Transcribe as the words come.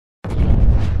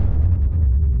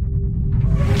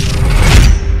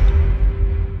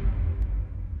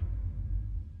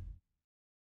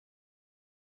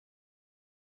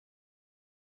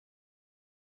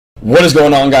What is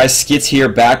going on, guys? Skits here,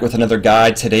 back with another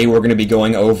guide. Today we're going to be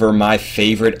going over my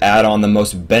favorite add-on, the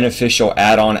most beneficial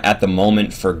add-on at the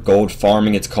moment for gold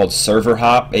farming. It's called Server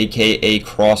Hop, aka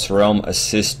Cross Realm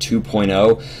Assist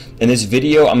 2.0. In this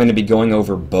video I'm going to be going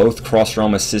over both Cross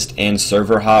Realm Assist and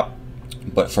Server Hop,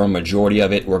 but for a majority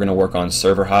of it we're going to work on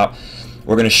Server Hop.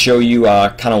 We're going to show you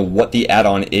kind of what the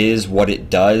add-on is, what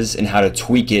it does, and how to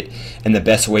tweak it in the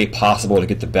best way possible to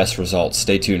get the best results.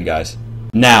 Stay tuned, guys.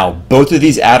 Now, both of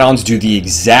these add-ons do the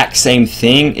exact same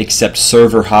thing, except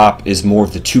Server Hop is more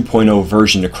of the 2.0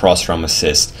 version to Cross Realm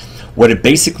Assist. What it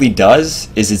basically does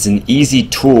is it's an easy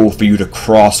tool for you to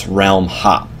cross realm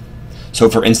hop. So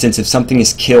for instance, if something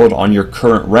is killed on your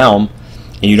current realm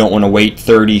and you don't want to wait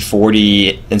 30,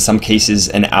 40, in some cases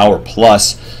an hour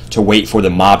plus to wait for the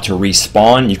mob to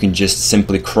respawn, you can just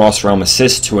simply Cross Realm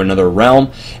Assist to another realm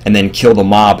and then kill the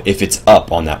mob if it's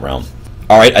up on that realm.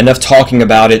 Alright, enough talking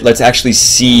about it. Let's actually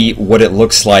see what it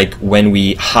looks like when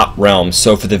we hop realms.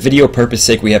 So for the video purpose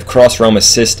sake, we have Cross Realm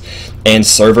Assist and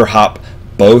Server Hop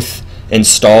both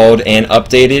installed and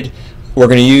updated. We're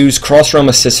going to use Cross Realm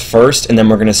Assist first, and then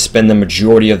we're going to spend the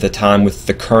majority of the time with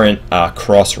the current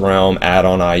Cross Realm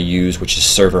add-on I use, which is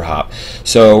Server Hop.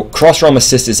 So Cross Realm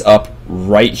Assist is up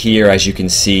right here, as you can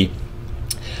see.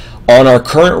 On our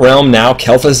current realm now,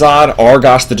 Kel'Thuzad,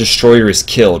 Argosh the Destroyer is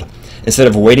killed. Instead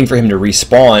of waiting for him to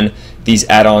respawn, these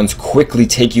add-ons quickly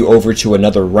take you over to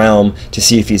another realm to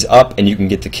see if he's up and you can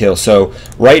get the kill. So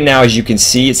right now, as you can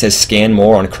see, it says scan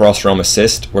more on Cross Realm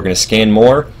Assist. We're going to scan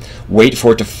more, wait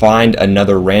for it to find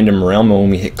another random realm, and when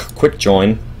we hit quick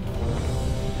join,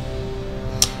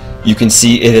 you can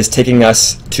see it is taking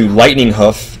us to Lightning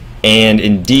Hoof, and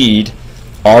indeed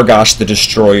Argosh the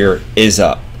Destroyer is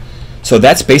up. So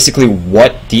that's basically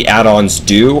what the add-ons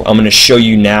do. I'm going to show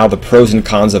you now the pros and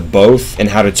cons of both and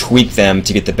how to tweak them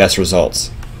to get the best results.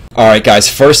 Alright guys,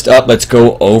 first up, let's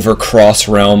go over Cross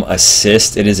Realm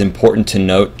Assist. It is important to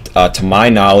note, to my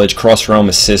knowledge, Cross Realm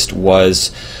Assist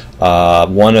was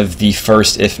one of the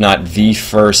first, if not the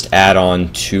first,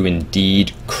 add-on to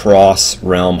indeed cross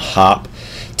realm hop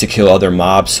to kill other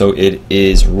mobs. So it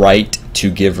is right to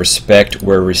give respect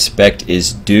where respect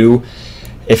is due.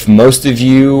 If most of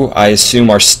you, I assume,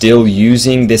 are still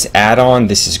using this add-on,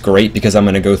 this is great because I'm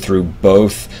going to go through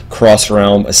both Cross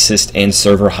Realm Assist and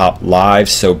Server Hop live,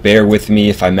 so bear with me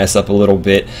if I mess up a little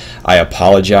bit. I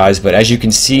apologize, but as you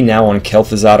can see now on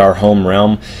Kel'Thuzad, our home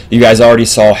realm, you guys already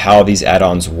saw how these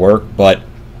add-ons work, but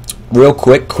real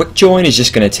quick join is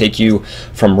just going to take you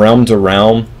from realm to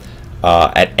realm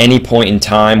at any point in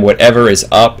time. Whatever is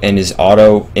up and is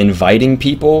auto-inviting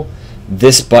people,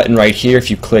 this button right here,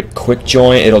 if you click quick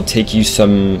join, it'll take you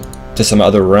to some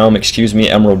other realm,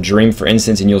 Emerald Dream for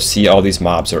instance, and you'll see all these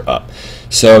mobs are up.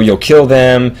 So you'll kill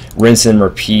them, rinse and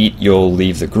repeat, you'll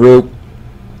leave the group.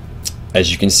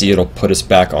 As you can see, it'll put us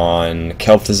back on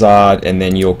Kel'Thuzad, and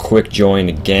then you'll quick join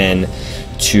again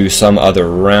to some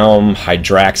other realm.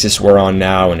 Hydraxis we're on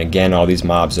now, and again all these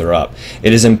mobs are up.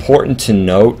 It is important to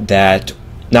note that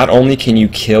not only can you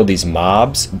kill these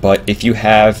mobs, but if you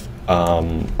have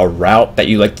a route that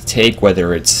you like to take,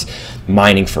 whether it's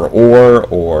mining for ore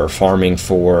or farming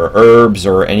for herbs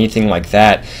or anything like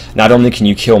that, not only can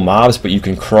you kill mobs, but you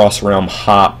can cross realm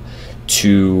hop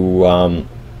to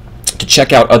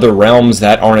check out other realms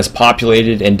that aren't as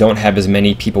populated and don't have as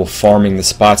many people farming the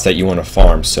spots that you want to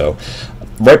farm. So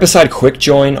right beside quick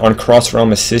join on Cross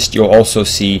Realm Assist, you'll also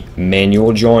see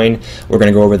manual join. We're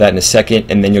going to go over that in a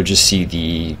second, and then you'll just see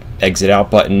the exit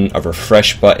out button, a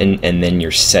refresh button, and then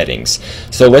your settings.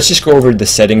 So let's just go over the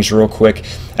settings real quick.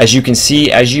 As you can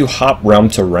see, as you hop realm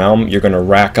to realm, you're going to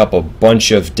rack up a bunch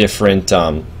of different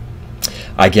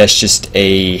I guess just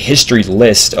a history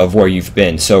list of where you've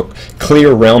been. So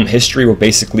clear realm history will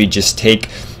basically just take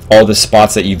all the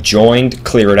spots that you've joined,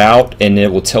 clear it out, and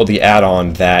it will tell the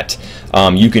add-on that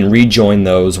you can rejoin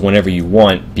those whenever you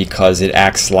want, because it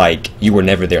acts like you were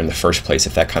never there in the first place,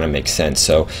 if that kind of makes sense.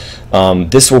 So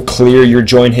this will clear your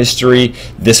join history,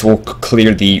 this will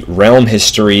clear the realm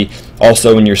history.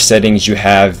 Also in your settings you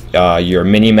have your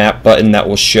mini-map button that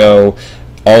will show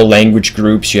all language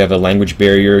groups. You have a language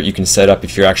barrier you can set up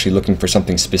if you're actually looking for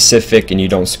something specific and you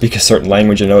don't speak a certain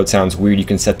language. I know it sounds weird, you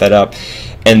can set that up.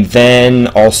 And then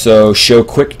also show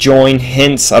quick join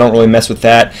hints, I don't really mess with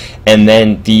that. And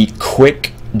then the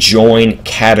quick join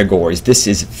categories. This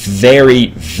is very,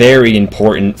 very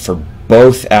important for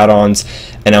both add-ons,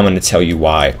 and I'm going to tell you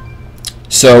why.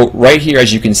 So right here,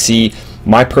 as you can see,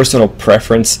 my personal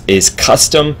preference is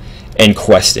custom and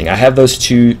questing. I have those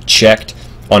two checked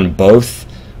on both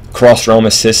Cross Realm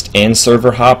Assist and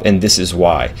Server Hop, and this is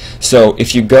why. So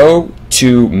if you go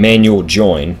to manual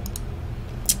join,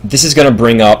 this is going to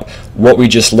bring up what we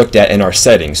just looked at in our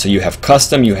settings. So you have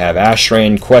custom, you have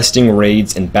Ashran, questing,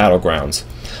 raids, and battlegrounds.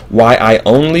 Why I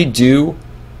only do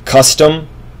custom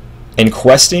and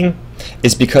questing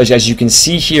is because, as you can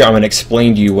see here, I'm going to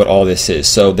explain to you what all this is.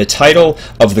 So the title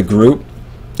of the group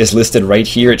is listed right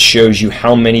here. It shows you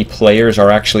how many players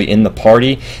are actually in the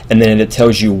party, and then it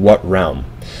tells you what realm.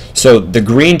 So the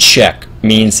green check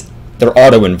means they're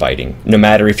auto-inviting. No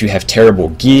matter if you have terrible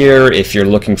gear, if you're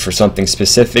looking for something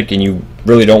specific and you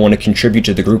really don't want to contribute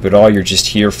to the group at all, you're just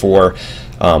here for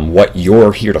what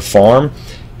you're here to farm,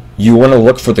 you want to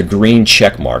look for the green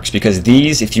check marks, because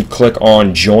these, if you click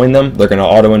on join them, they're going to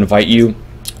auto-invite you.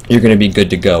 You're going to be good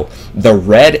to go. The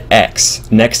red X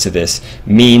next to this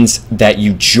means that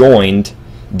you joined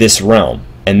this realm.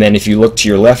 And then if you look to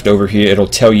your left over here, it'll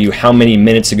tell you how many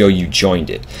minutes ago you joined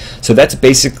it. So that's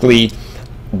basically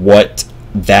what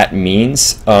that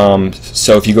means.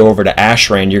 So if you go over to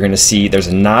Ashran, you're going to see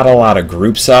there's not a lot of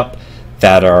groups up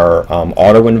that are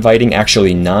auto-inviting,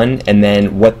 actually none. And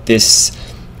then what this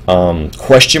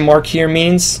question mark here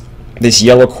means, this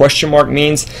yellow question mark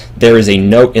means there is a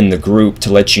note in the group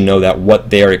to let you know that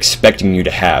what they're expecting you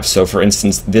to have. So for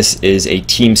instance, this is a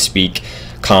TeamSpeak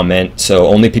comment, so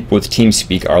only people with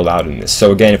TeamSpeak are allowed in this.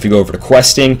 So again, if you go over to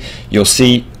questing, you'll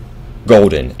see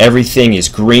golden. Everything is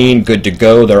green, good to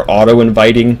go. They're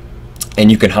auto-inviting,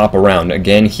 and you can hop around.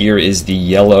 Again, here is the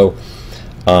yellow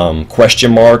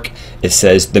question mark. It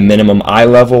says the minimum eye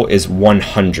level is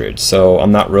 100. So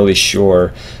I'm not really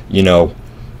sure, you know,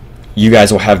 you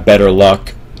guys will have better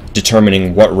luck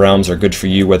determining what realms are good for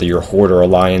you, whether you're Horde or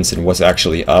Alliance, and what's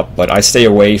actually up. But I stay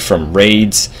away from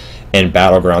raids and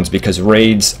battlegrounds because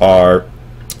raids are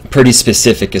pretty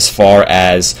specific as far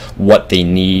as what they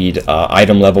need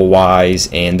item level wise,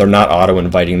 and they're not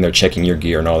auto-inviting, they're checking your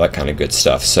gear and all that kind of good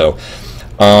stuff. So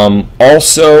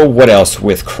also, what else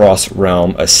with cross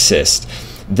realm assist?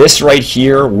 This right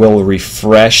here will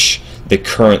refresh the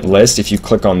current list. If you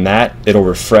click on that, it'll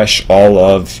refresh all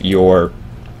of your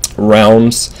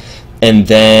realms. And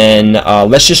then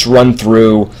let's just run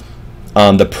through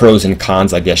the pros and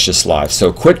cons, I guess, just live.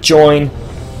 So quick join,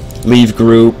 leave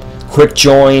group, quick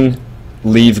join,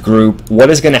 leave group. What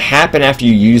is going to happen after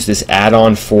you use this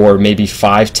add-on for maybe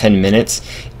 5-10 minutes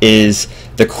is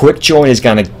the quick join is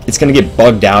going to get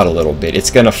bugged out a little bit.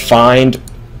 It's going to find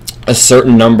a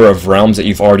certain number of realms that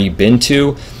you've already been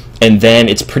to, and then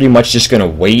it's pretty much just going to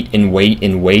wait and wait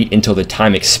and wait until the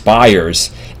time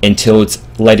expires, until it's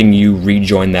letting you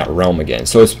rejoin that realm again.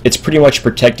 So it's pretty much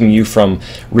protecting you from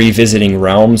revisiting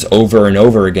realms over and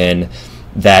over again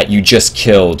that you just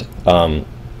killed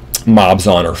mobs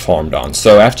on or farmed on.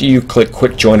 So after you click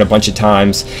quick join a bunch of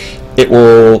times, it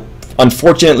will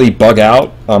unfortunately bug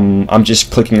out. I'm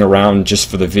just clicking around just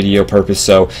for the video purpose,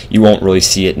 so you won't really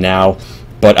see it now.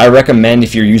 But I recommend,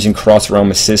 if you're using cross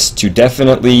realm assist, to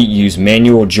definitely use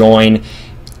manual join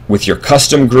with your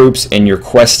custom groups and your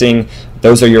questing.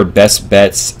 Those are your best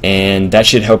bets, and that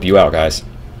should help you out, guys.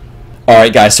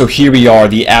 Alright guys, so here we are,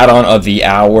 the add-on of the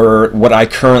hour. What I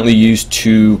currently use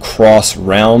to cross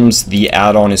realms, the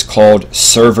add-on is called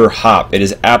Server Hop. It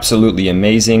is absolutely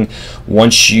amazing.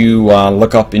 Once you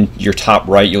look up in your top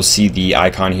right, you'll see the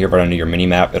icon here right under your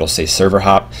mini-map. It'll say Server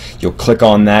Hop. You'll click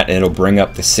on that and it'll bring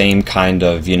up the same kind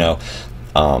of, you know,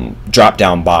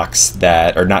 drop-down box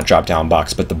that, or not drop-down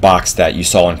box, but the box that you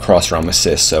saw in cross-realm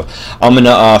assist. So I'm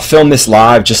gonna film this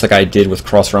live just like I did with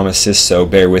cross-realm assist, so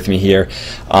bear with me here.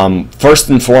 First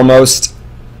and foremost,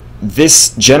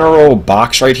 this general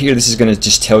box right here, this is going to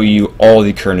just tell you all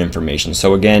the current information.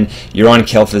 So again, you're on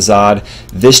Kel'Thuzad.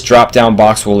 This drop-down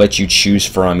box will let you choose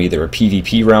from either a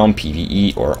PvP realm,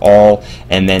 PvE, or all,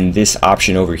 and then this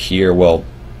option over here will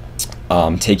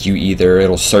take you either,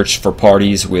 it'll search for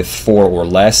parties with 4 or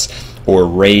less, or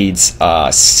raids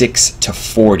 6 to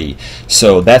 40.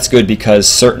 So that's good because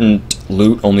certain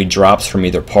loot only drops from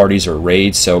either parties or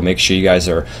raids, so make sure you guys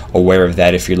are aware of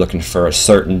that. If you're looking for a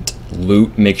certain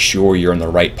loot, make sure you're in the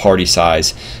right party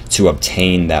size to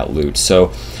obtain that loot.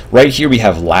 So right here we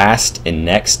have last and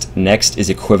next. Next is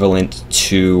equivalent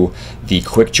to the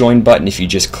quick join button. If you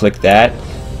just click that,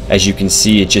 as you can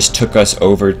see, it just took us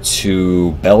over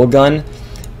to Belgun.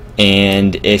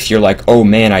 And if you're like, oh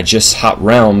man, I just hot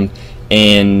realmed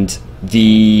and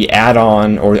the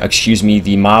add-on, or excuse me,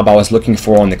 the mob I was looking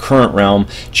for on the current realm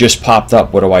just popped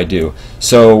up, what do I do?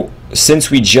 So since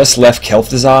we just left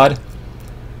Kel'Thuzad,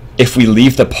 if we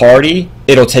leave the party,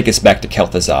 it'll take us back to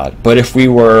Kel'Thuzad. But if we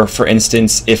were, for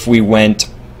instance, if we went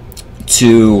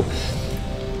to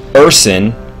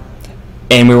Urson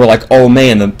and we were like, oh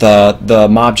man, the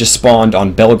mob just spawned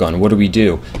on Belgun, what do we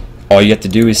do? All you have to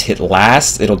do is hit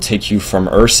last. It'll take you from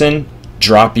Urson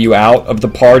drop you out of the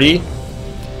party,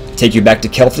 take you back to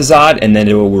Kel'Thuzad, and then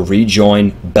it will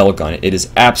rejoin Belgun. It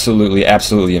is absolutely,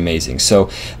 absolutely amazing. So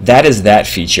that is that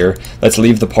feature. Let's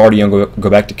leave the party and go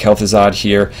back to Kel'Thuzad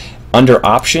here. Under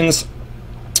options,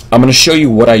 I'm going to show you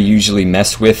what I usually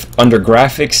mess with. Under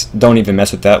graphics, don't even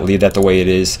mess with that. Leave that the way it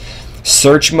is.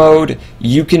 Search mode,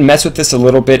 you can mess with this a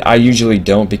little bit. I usually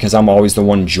don't because I'm always the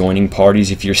one joining parties.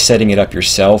 If you're setting it up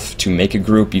yourself to make a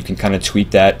group, you can kind of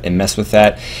tweak that and mess with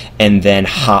that. And then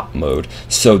hop mode.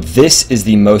 So this is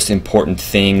the most important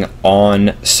thing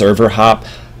on server hop.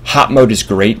 Hop mode is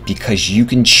great because you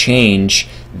can change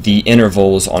the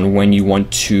intervals on when you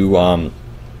want to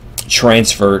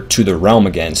transfer to the realm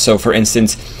again. So for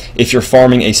instance, if you're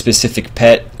farming a specific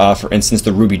pet, for instance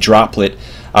the ruby droplet,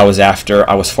 I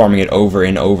was farming it over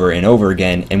and over and over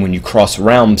again, and when you cross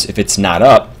realms, if it's not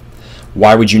up,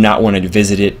 why would you not want to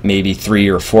visit it maybe 3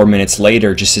 or 4 minutes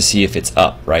later just to see if it's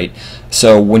up, right?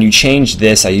 So when you change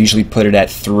this, I usually put it at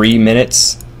 3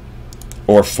 minutes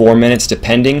or 4 minutes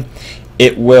depending.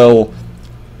 It will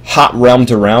hop realm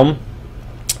to realm.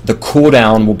 The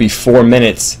cooldown will be 4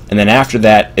 minutes, and then after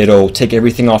that it'll take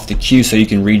everything off the queue so you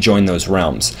can rejoin those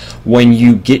realms. When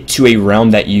you get to a realm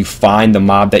that you find the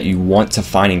mob that you want to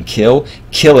find and kill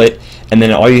it, and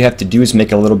then all you have to do is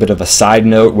make a little bit of a side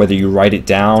note, whether you write it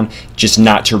down, just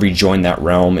not to rejoin that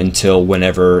realm until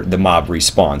whenever the mob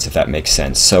respawns, if that makes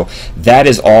sense. So that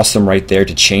is awesome right there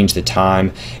to change the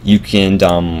time. You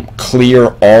can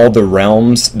clear all the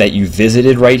realms that you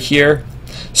visited right here.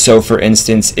 So for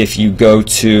instance, if you go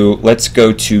to, let's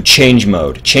go to change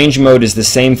mode. Change mode is the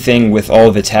same thing with all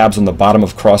of the tabs on the bottom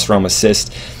of Cross Realm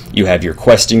Assist. You have your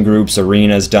questing groups,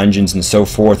 arenas, dungeons, and so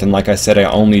forth. And like I said, I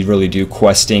only really do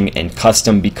questing and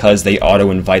custom because they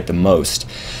auto-invite the most.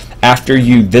 After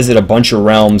you visit a bunch of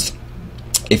realms,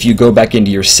 if you go back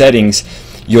into your settings,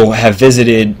 you'll have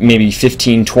visited maybe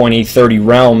 15, 20, 30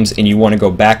 realms, and you want to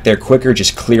go back there quicker,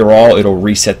 just clear all, it'll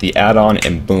reset the add-on,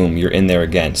 and boom, you're in there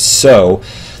again. So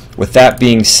with that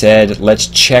being said, let's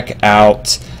check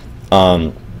out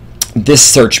this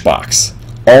search box.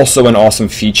 Also an awesome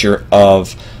feature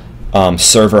of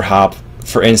server hop.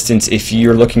 For instance, if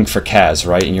you're looking for Kaz,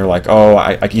 right, and you're like,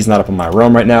 oh, he's not up in my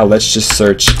realm right now, let's just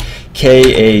search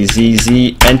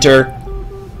K-A-Z-Z, enter.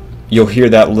 You'll hear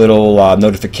that little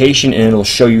notification, and it'll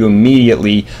show you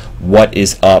immediately what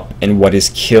is up and what is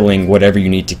killing whatever you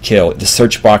need to kill. The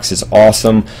search box is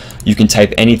awesome. You can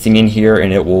type anything in here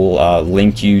and it will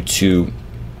link you to,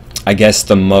 I guess,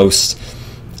 the most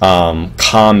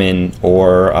common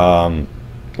or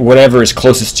whatever is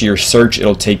closest to your search.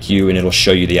 It'll take you and it'll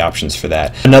show you the options for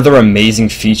that. Another amazing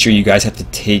feature you guys have to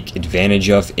take advantage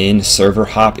of in server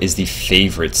hop is the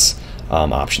favorites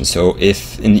option. So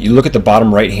if you look at the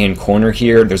bottom right hand corner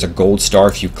here, there's a gold star.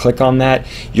 If you click on that,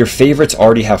 your favorites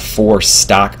already have 4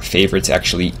 stock favorites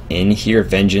actually in here: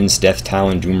 Vengeance, Death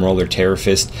Talon, Doomroller,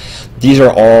 Terrorfist. These are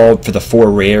all for the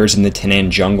 4 rares in the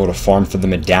Tanan jungle to farm for the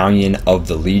medallion of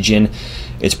the Legion.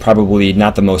 It's probably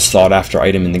not the most sought after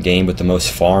item in the game, but the most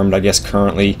farmed, I guess,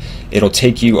 currently. It'll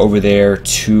take you over there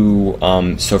to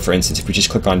so for instance, if we just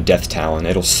click on Death Talon,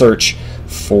 it'll search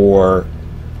for,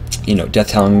 you know, Death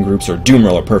Talon groups, or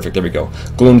Doomroller. Perfect, there we go.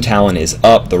 Gloom Talon is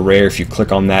up, the rare. If you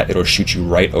click on that, it'll shoot you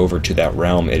right over to that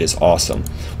realm. It is awesome.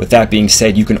 With that being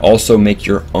said, you can also make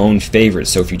your own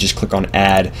favorites. So if you just click on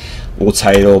add, we'll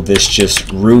title this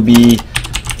just Ruby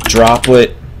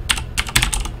Droplet,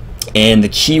 and the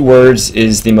keywords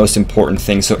is the most important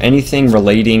thing. So anything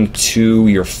relating to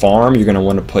your farm, you're going to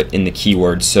want to put in the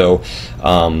keywords. So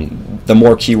the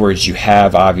more keywords you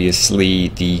have, obviously,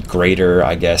 the greater,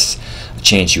 I guess,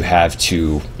 chance you have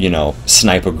to, you know,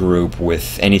 snipe a group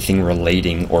with anything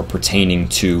relating or pertaining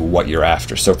to what you're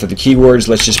after. So for the keywords,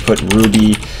 let's just put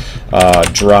Ruby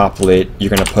Droplet. You're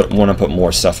going to want to put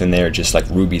more stuff in there, just like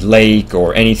Ruby Lake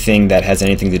or anything that has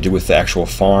anything to do with the actual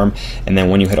farm. And then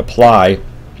when you hit apply,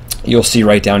 you'll see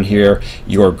right down here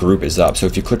your group is up. So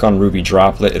if you click on Ruby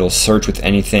Droplet, it'll search with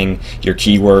anything, your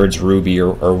keywords, Ruby,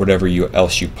 or whatever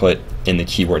else you put in the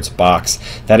keywords box.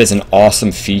 That is an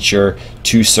awesome feature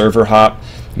to server hop.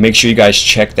 Make sure you guys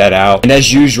check that out. And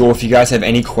as usual, if you guys have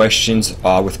any questions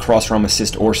with Cross Realm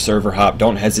Assist or server hop,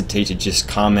 don't hesitate to just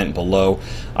comment below.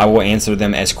 I will answer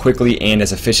them as quickly and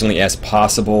as efficiently as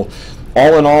possible.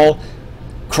 All in all,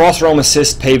 Cross Realm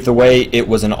Assist paved the way. It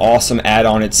was an awesome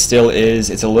add-on. It still is.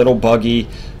 It's a little buggy.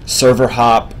 Server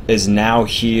hop is now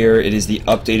here. It is the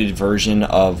updated version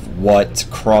of what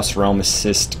Cross Realm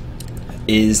Assist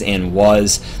is and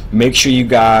was. Make sure you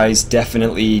guys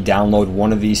definitely download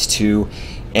one of these two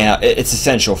It's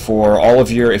essential for all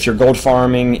of your, if you're gold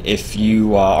farming, if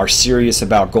you are serious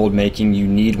about gold making, you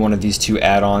need one of these two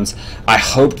add-ons. I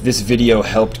hope this video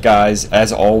helped, guys.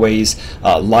 As always,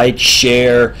 like,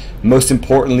 share, most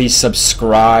importantly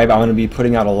subscribe. I'm going to be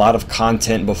putting out a lot of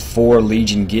content before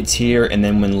Legion gets here, and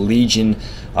then when Legion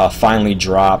finally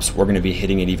drops, we're going to be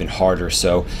hitting it even harder.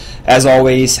 So as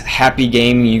always, happy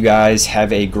gaming, you guys.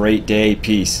 Have a great day.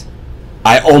 Peace.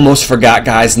 I almost forgot,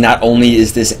 guys, not only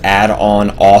is this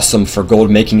add-on awesome for gold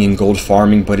making and gold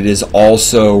farming, but it is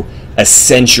also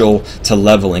essential to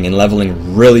leveling, and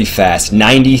leveling really fast.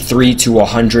 93 to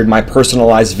 100. My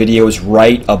personalized video is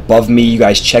right above me. You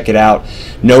guys check it out.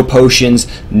 No potions,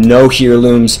 no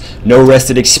heirlooms, no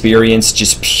rested experience,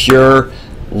 just pure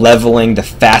leveling the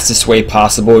fastest way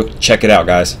possible. Check it out,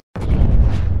 guys.